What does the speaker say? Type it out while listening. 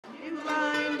new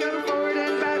line, go forward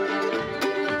and back.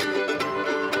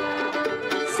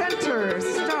 Center,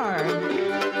 star.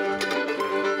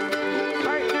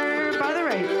 Partner by the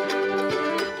right.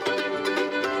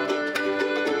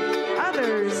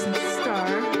 Others,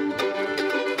 star.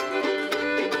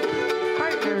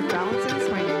 Partner, balance and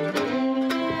swing.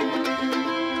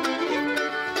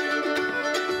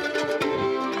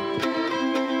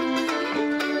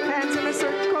 Hands in a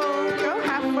circle, go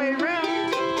halfway round.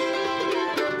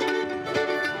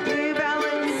 New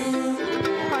balance,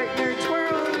 partner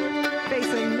twirl,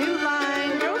 face a new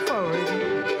line, go forward.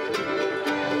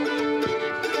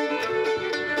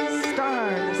 Star,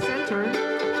 the center.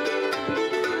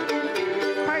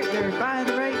 Partner by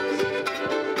the right.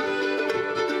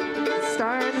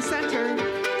 Star in the center.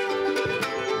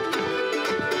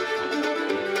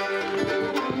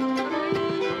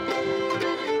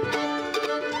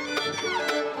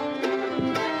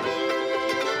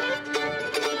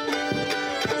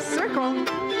 Circle.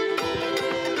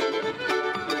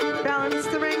 Balance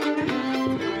the ring.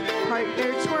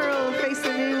 Partner twirl, face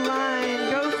a new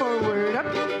line, go forward, up.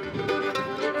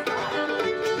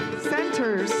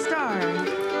 Center, star.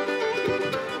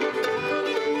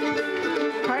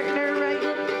 Partner right.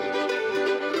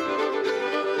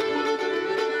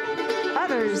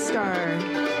 Others, star.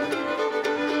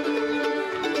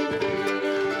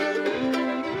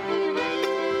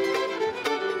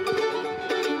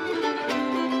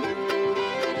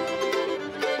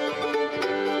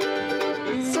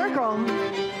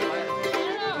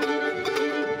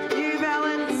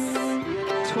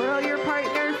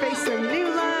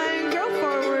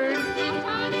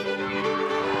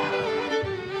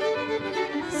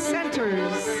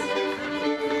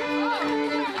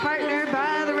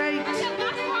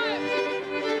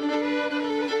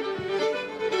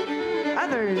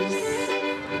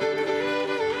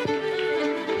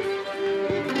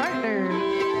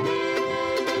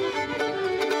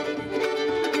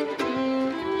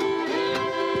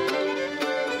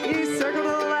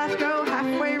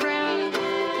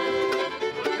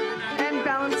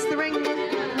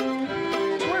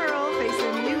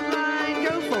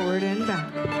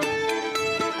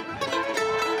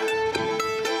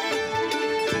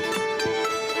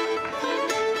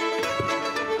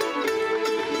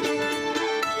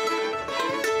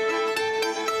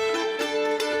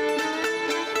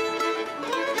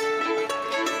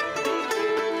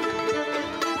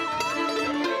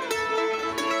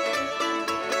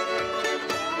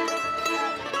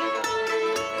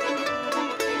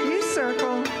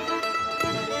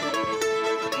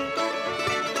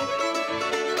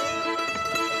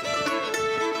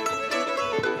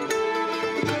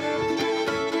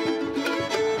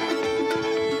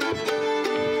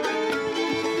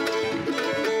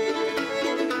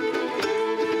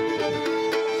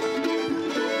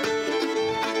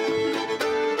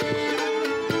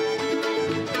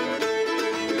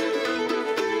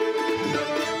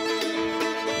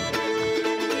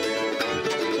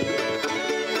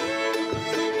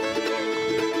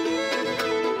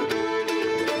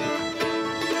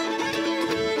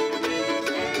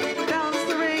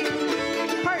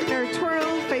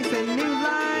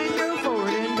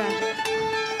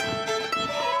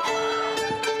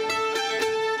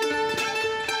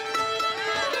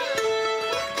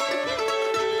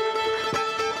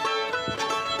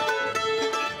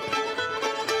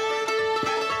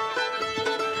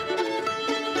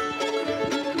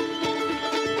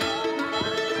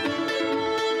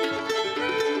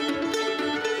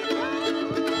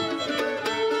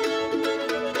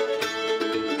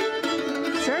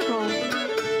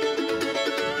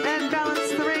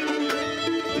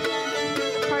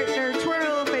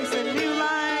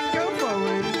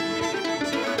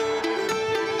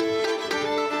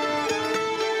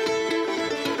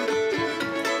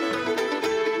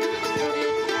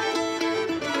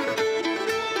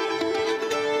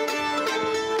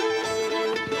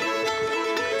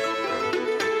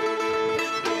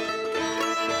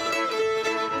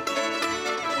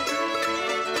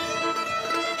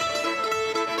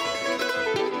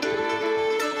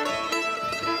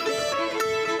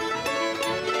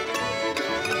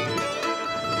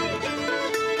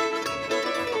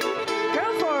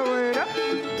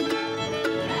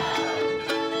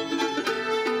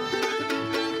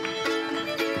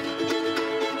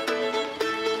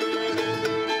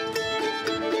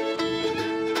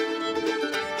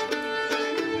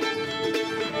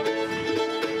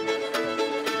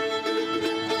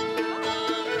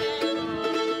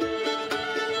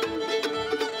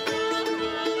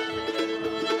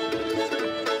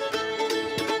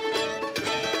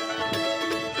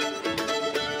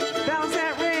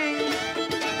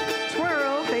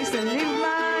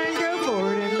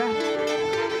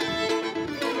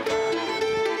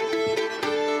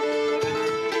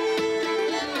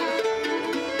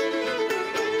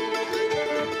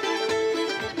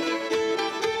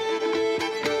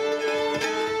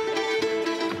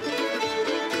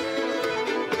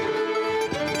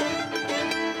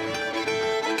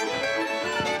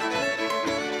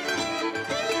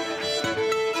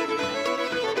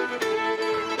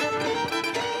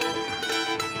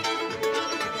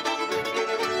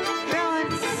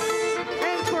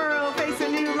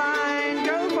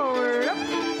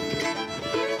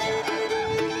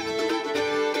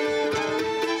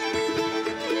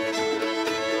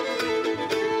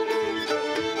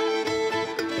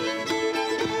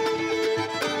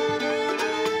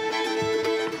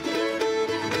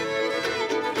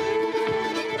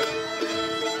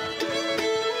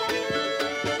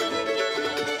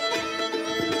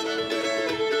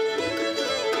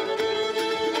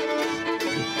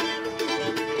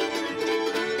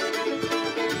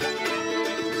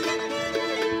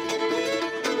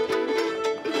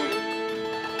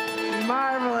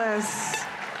 Yes.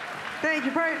 Thank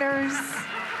you, partners.